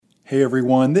Hey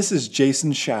everyone, this is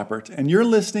Jason Schappert, and you're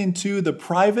listening to the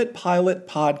Private Pilot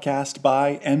Podcast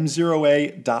by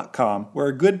M0A.com, where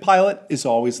a good pilot is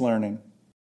always learning.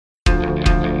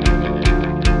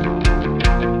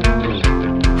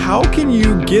 How can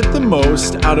you get the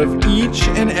most out of each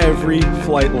and every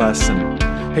flight lesson?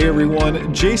 Hey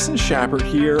everyone, Jason Schappert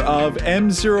here of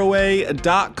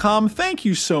M0A.com. Thank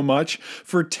you so much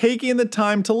for taking the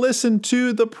time to listen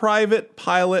to the Private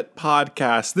Pilot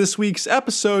Podcast. This week's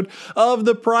episode of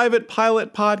the Private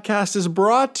Pilot Podcast is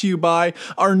brought to you by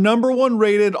our #1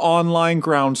 rated online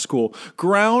ground school,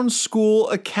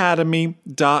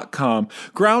 GroundSchoolAcademy.com.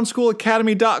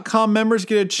 GroundSchoolAcademy.com members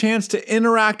get a chance to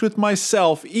interact with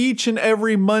myself each and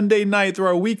every Monday night through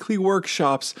our weekly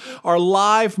workshops, our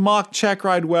live mock check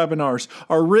ride webinars,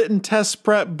 our written test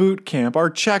prep boot camp, our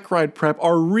check ride prep,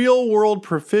 our real world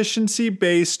proficiency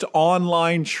based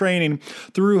online training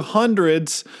through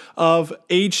hundreds of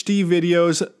HD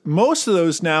videos. Most of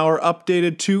those now are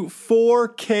updated to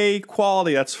 4K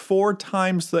quality. That's 4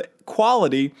 times the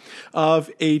quality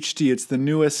of HD. It's the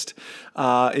newest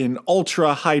in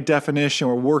ultra high definition.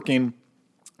 We're working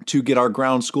to get our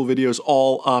ground school videos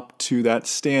all up to that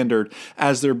standard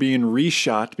as they're being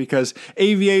reshot, because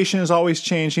aviation is always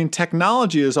changing,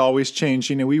 technology is always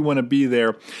changing, and we want to be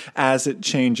there as it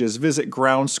changes. Visit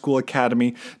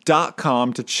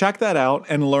GroundSchoolAcademy.com to check that out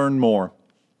and learn more.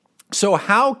 So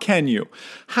how can you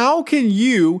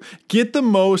get the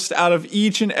most out of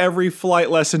each and every flight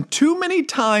lesson? Too many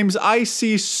times I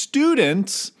see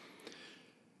students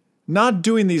not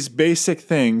doing these basic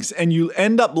things, and you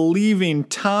end up leaving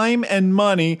time and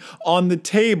money on the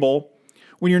table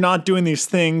when you're not doing these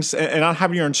things and not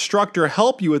having your instructor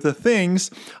help you with the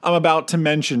things I'm about to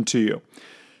mention to you.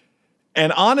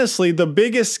 And honestly, the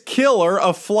biggest killer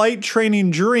of flight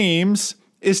training dreams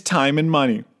is time and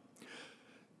money.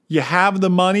 You have the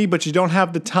money, but you don't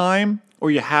have the time,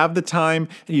 or you have the time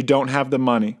and you don't have the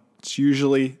money. It's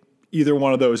usually either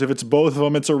one of those. If it's both of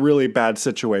them, it's a really bad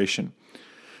situation.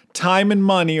 Time and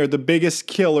money are the biggest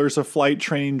killers of flight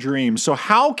training dreams. So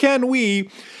how can we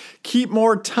keep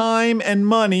more time and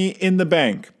money in the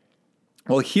bank?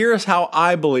 Well, here's how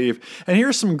I believe, and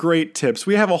here's some great tips.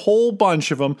 We have a whole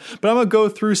bunch of them, but I'm going to go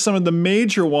through some of the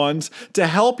major ones to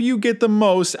help you get the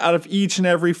most out of each and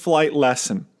every flight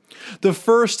lesson. The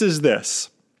first is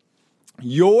this.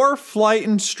 Your flight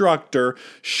instructor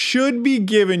should be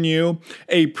giving you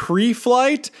a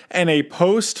pre-flight and a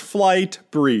post-flight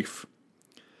brief.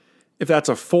 If that's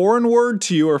a foreign word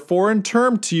to you or foreign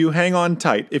term to you, hang on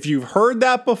tight. If you've heard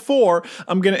that before,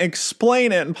 I'm going to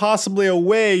explain it in possibly a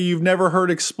way you've never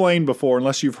heard explained before,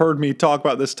 unless you've heard me talk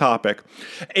about this topic.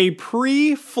 A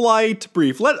pre-flight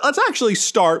brief. Let's actually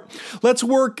start. Let's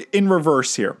work in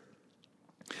reverse here.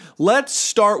 Let's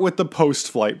start with the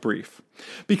post-flight brief,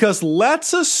 because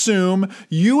let's assume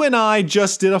you and I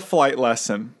just did a flight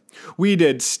lesson. We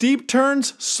did steep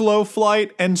turns, slow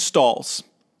flight, and stalls.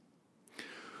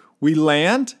 We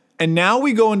land, and now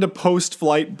we go into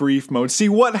post-flight brief mode. See,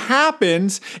 what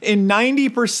happens in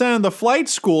 90% of the flight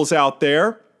schools out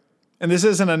there, and this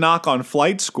isn't a knock on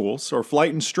flight schools or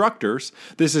flight instructors,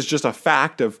 this is just a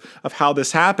fact of how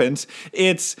this happens.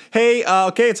 It's, hey,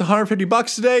 okay, it's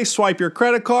 $150 today, swipe your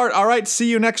credit card. All right, see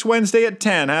you next Wednesday at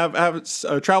 10.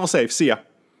 Travel safe, see ya.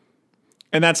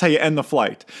 And that's how you end the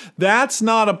flight. That's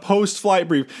not a post-flight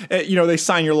brief. They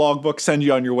sign your logbook, send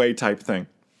you on your way type thing.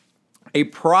 A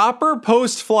proper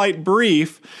post-flight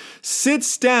brief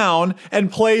sits down and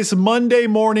plays Monday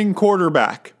morning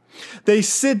quarterback. They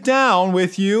sit down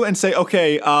with you and say,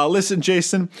 okay, listen,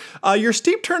 Jason, your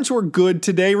steep turns were good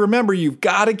today. Remember, you've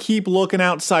got to keep looking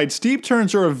outside. Steep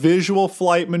turns are a visual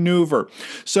flight maneuver.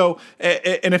 So,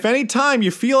 and if any time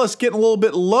you feel it's getting a little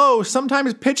bit low,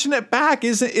 sometimes pitching it back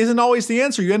isn't always the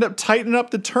answer. You end up tightening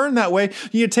up the turn that way.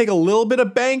 You need to take a little bit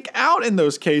of bank out in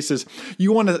those cases.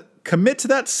 You want to commit to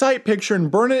that sight picture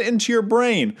and burn it into your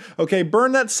brain. Okay,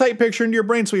 burn that sight picture into your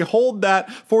brain so you hold that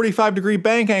 45-degree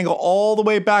bank angle all the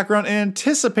way back around and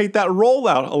anticipate that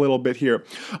rollout a little bit here.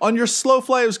 On your slow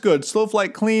flight, it was good. Slow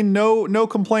flight clean, no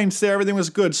complaints there. Everything was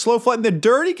good. Slow flight in the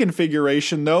dirty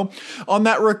configuration, though, on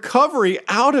that recovery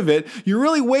out of it, you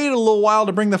really waited a little while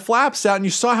to bring the flaps out, and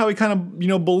you saw how he kind of,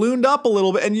 ballooned up a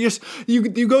little bit, and you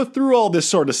go through all this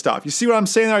sort of stuff. You see what I'm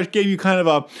saying there? I gave you kind of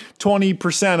a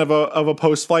 20% of a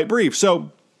post-flight brief.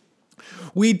 So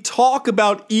we talk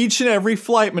about each and every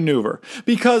flight maneuver,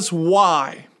 because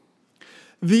why?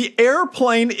 The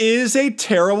airplane is a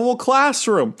terrible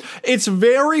classroom. It's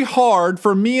very hard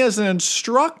for me as an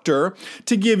instructor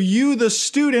to give you, the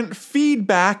student,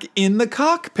 feedback in the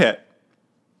cockpit.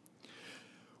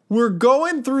 We're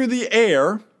going through the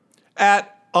air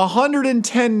at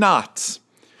 110 knots.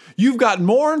 You've got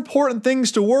more important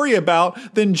things to worry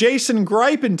about than Jason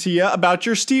griping to you about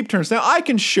your steep turns. Now, I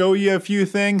can show you a few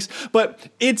things, but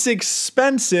it's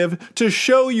expensive to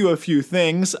show you a few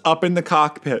things up in the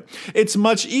cockpit. It's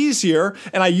much easier,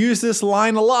 and I use this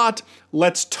line a lot,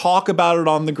 let's talk about it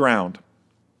on the ground.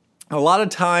 A lot of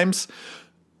times,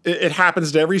 it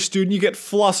happens to every student. You get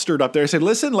flustered up there. I say,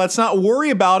 listen, let's not worry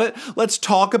about it. Let's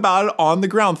talk about it on the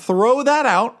ground. Throw that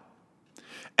out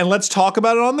and let's talk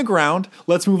about it on the ground.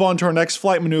 Let's move on to our next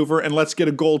flight maneuver and let's get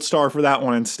a gold star for that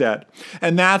one instead.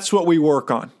 And that's what we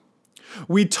work on.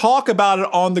 We talk about it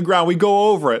on the ground. We go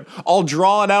over it. I'll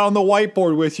draw it out on the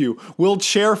whiteboard with you. We'll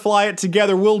chair fly it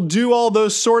together. We'll do all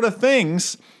those sort of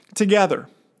things together.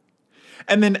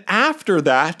 And then after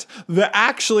that,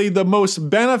 the most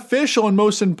beneficial and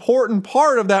most important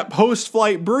part of that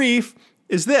post-flight brief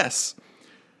is this.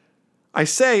 I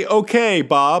say, okay,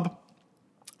 Bob,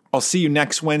 I'll see you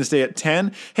next Wednesday at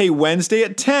 10. Hey, Wednesday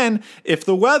at 10, if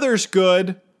the weather's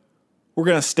good, we're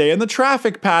going to stay in the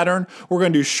traffic pattern. We're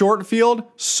going to do short field,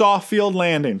 soft field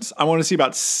landings. I want to see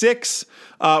about 6.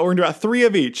 We're going to do about 3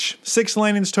 of each, 6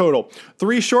 landings total.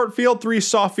 3 short field, 3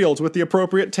 soft fields with the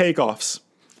appropriate takeoffs.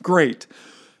 Great.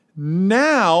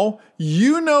 Now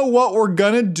you know what we're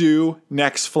going to do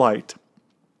next flight.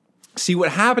 See,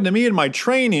 what happened to me in my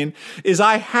training is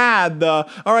I had all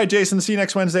right, Jason, see you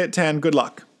next Wednesday at 10. Good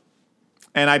luck.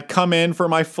 And I'd come in for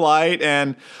my flight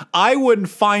and I wouldn't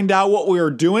find out what we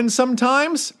were doing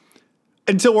sometimes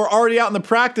until we're already out in the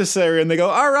practice area and they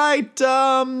go, all right,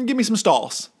 give me some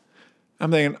stalls. I'm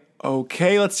thinking,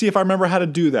 okay, let's see if I remember how to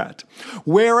do that.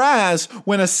 Whereas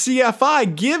when a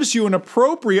CFI gives you an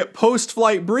appropriate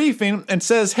post-flight briefing and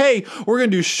says, hey, we're going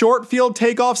to do short field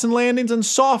takeoffs and landings and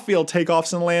soft field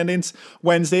takeoffs and landings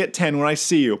Wednesday at 10 when I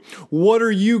see you. What are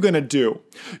you going to do?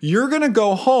 You're going to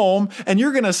go home and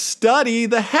you're going to study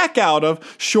the heck out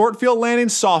of short field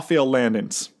landings, soft field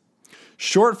landings.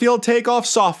 Short field takeoffs,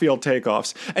 soft field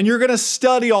takeoffs. And you're going to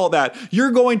study all that. You're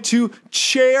going to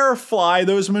chair fly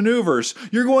those maneuvers.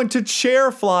 You're going to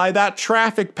chair fly that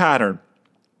traffic pattern.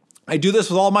 I do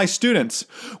this with all my students.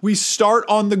 We start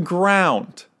on the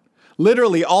ground.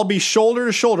 Literally, I'll be shoulder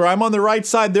to shoulder. I'm on the right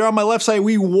side, they're on my left side.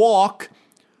 We walk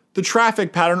the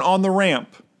traffic pattern on the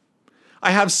ramp. I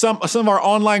have some of our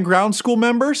online ground school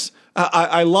members.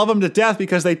 I love them to death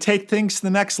because they take things to the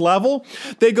next level.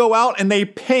 They go out and they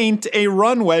paint a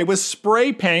runway with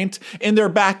spray paint in their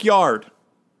backyard.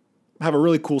 I have a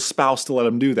really cool spouse to let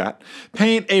them do that.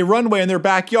 Paint a runway in their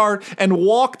backyard and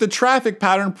walk the traffic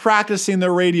pattern practicing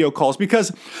their radio calls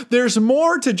because there's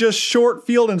more to just short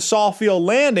field and soft field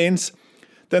landings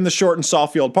than the short and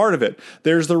soft field part of it.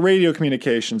 There's the radio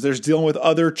communications. There's dealing with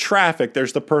other traffic.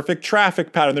 There's the perfect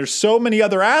traffic pattern. There's so many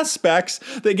other aspects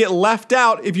that get left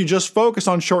out if you just focus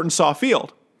on short and soft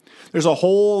field. There's a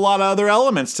whole lot of other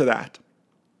elements to that.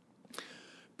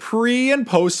 Pre and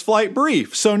post-flight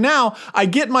brief. So now I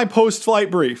get my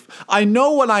post-flight brief. I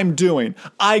know what I'm doing.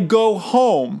 I go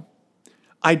home.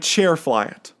 I chair fly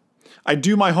it. I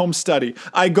do my home study.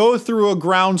 I go through a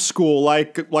ground school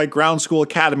like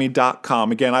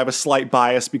groundschoolacademy.com. Again, I have a slight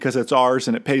bias because it's ours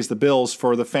and it pays the bills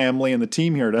for the family and the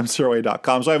team here at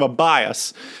MCROA.com. So I have a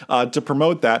bias to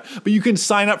promote that. But you can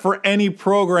sign up for any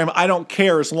program. I don't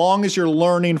care as long as you're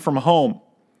learning from home.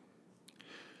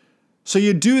 So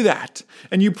you do that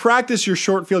and you practice your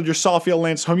short field, your soft field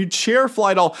lands home. You chair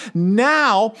fly it all.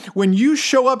 Now, when you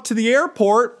show up to the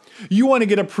airport, you want to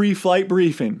get a pre-flight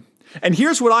briefing. And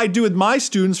here's what I do with my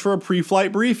students for a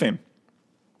pre-flight briefing.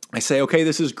 I say, okay,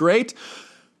 this is great.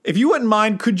 If you wouldn't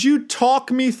mind, could you talk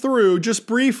me through, just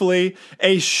briefly,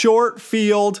 a short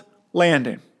field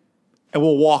landing? And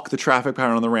we'll walk the traffic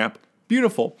pattern on the ramp.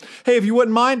 Beautiful. Hey, if you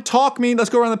wouldn't mind, let's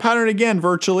go around the pattern again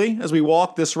virtually as we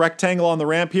walk this rectangle on the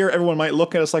ramp here. Everyone might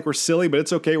look at us like we're silly, but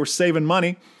it's okay. We're saving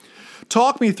money.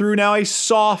 Talk me through now a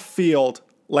soft field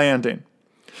landing.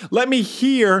 Let me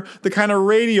hear the kind of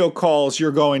radio calls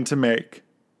you're going to make.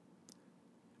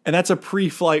 And that's a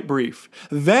pre-flight brief.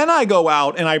 Then I go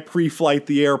out and I pre-flight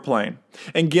the airplane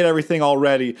and get everything all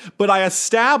ready. But I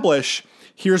establish,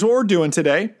 here's what we're doing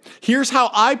today. Here's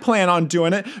how I plan on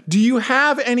doing it. Do you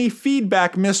have any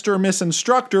feedback, Mr. or Miss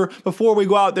Instructor, before we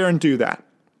go out there and do that?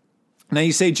 Now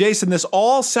you say, Jason, this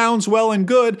all sounds well and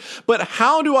good, but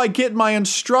how do I get my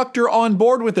instructor on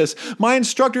board with this? My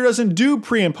instructor doesn't do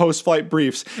pre and post-flight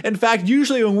briefs. In fact,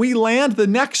 usually when we land, the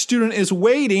next student is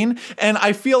waiting and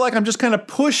I feel like I'm just kind of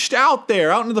pushed out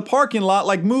there, out into the parking lot,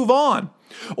 like move on.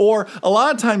 Or a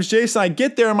lot of times, Jason, I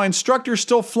get there and my instructor's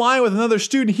still flying with another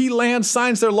student. He lands,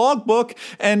 signs their logbook,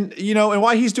 and and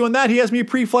while he's doing that, he has me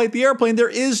pre-flight the airplane. There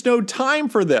is no time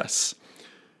for this.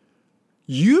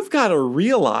 You've got to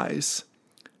realize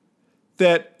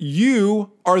that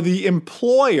you are the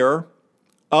employer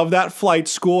of that flight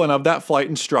school and of that flight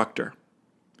instructor,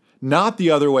 not the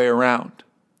other way around.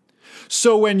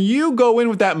 So when you go in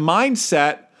with that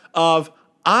mindset of,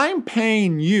 I'm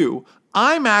paying you,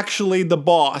 I'm actually the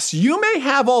boss. You may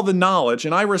have all the knowledge,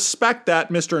 and I respect that,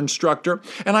 Mr. Instructor,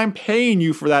 and I'm paying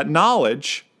you for that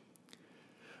knowledge.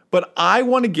 But I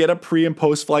want to get a pre and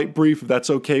post-flight brief if that's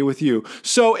okay with you.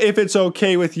 So if it's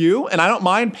okay with you, and I don't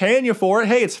mind paying you for it,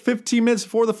 hey, it's 15 minutes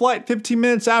before the flight, 15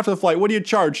 minutes after the flight. What do you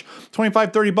charge?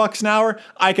 25, 30 bucks an hour?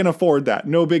 I can afford that.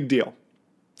 No big deal.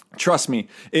 Trust me,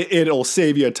 it'll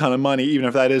save you a ton of money, even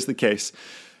if that is the case.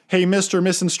 Hey, Mr.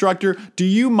 Miss Instructor, do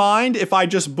you mind if I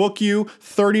just book you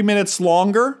 30 minutes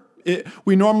longer?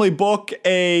 We normally book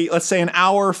let's say an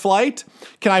hour flight.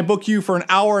 Can I book you for an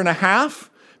hour and a half?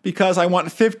 Because I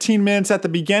want 15 minutes at the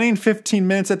beginning, 15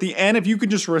 minutes at the end. If you could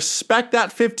just respect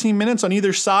that 15 minutes on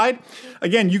either side,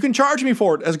 again, you can charge me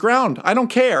for it as ground. I don't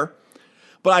care.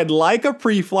 But I'd like a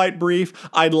pre-flight brief.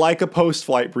 I'd like a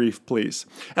post-flight brief, please.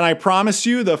 And I promise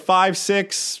you the 5,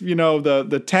 6, the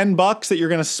 $10 that you're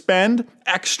going to spend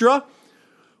extra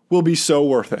will be so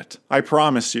worth it. I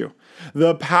promise you.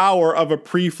 The power of a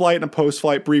pre-flight and a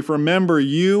post-flight brief. Remember,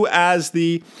 you as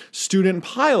the student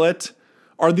pilot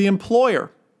are the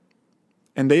employer.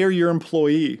 And they are your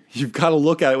employee. You've got to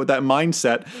look at it with that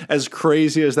mindset, as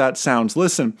crazy as that sounds.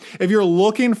 Listen, if you're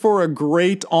looking for a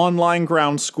great online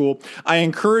ground school, I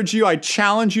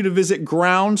challenge you to visit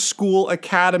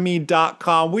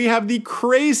groundschoolacademy.com. We have the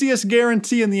craziest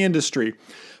guarantee in the industry.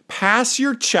 Pass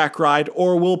your check ride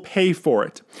or we'll pay for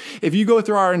it. If you go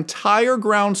through our entire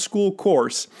ground school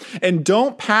course and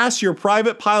don't pass your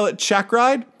private pilot check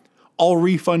ride, I'll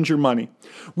refund your money.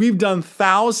 We've done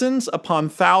thousands upon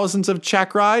thousands of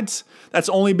check rides. That's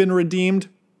only been redeemed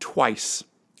twice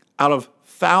out of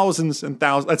thousands and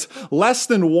thousands. That's less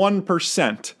than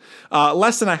 1%,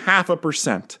 less than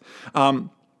 0.5%.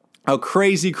 A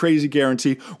crazy, crazy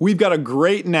guarantee. We've got a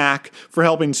great knack for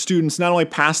helping students not only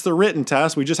pass the written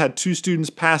test. We just had 2 students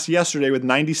pass yesterday with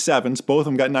 97s. Both of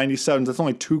them got 97s. That's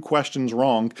only 2 questions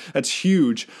wrong. That's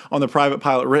huge on the private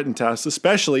pilot written test,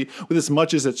 especially with as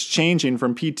much as it's changing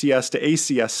from PTS to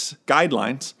ACS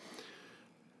guidelines.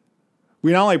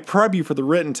 We not only prep you for the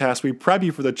written test, we prep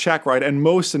you for the check ride, and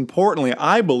most importantly,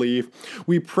 I believe,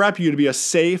 we prep you to be a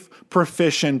safe,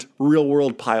 proficient,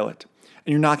 real-world pilot.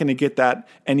 And you're not going to get that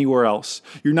anywhere else.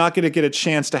 You're not going to get a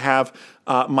chance to have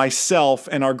myself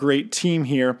and our great team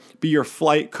here be your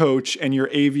flight coach and your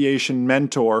aviation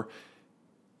mentor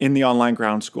in the online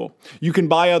ground school. You can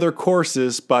buy other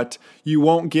courses, but you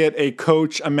won't get a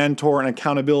coach, a mentor, an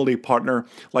accountability partner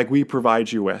like we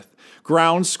provide you with.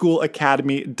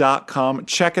 groundschoolacademy.com.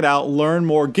 Check it out, learn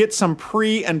more, get some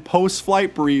pre and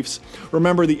post-flight briefs.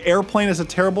 Remember, the airplane is a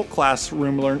terrible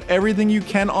classroom. Learn everything you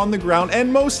can on the ground,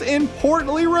 and most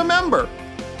importantly, remember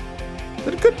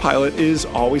that a good pilot is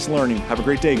always learning. Have a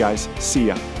great day, guys. See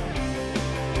ya.